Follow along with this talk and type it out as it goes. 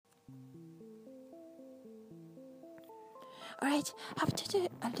alright, have to do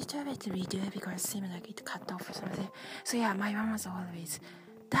a little bit redo because it seemed like it cut off or something. So yeah, my mom was always,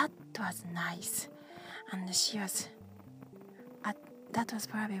 that was nice. And she was, that was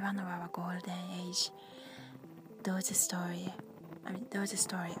probably one of our golden age. Those stories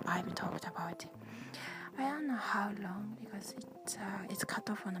I've talked about. I don't know how long because it's cut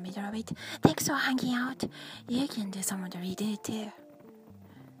off on the middle of it. Thanks for hanging out. You can do some of the redo too.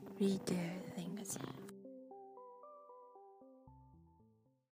 Redo things.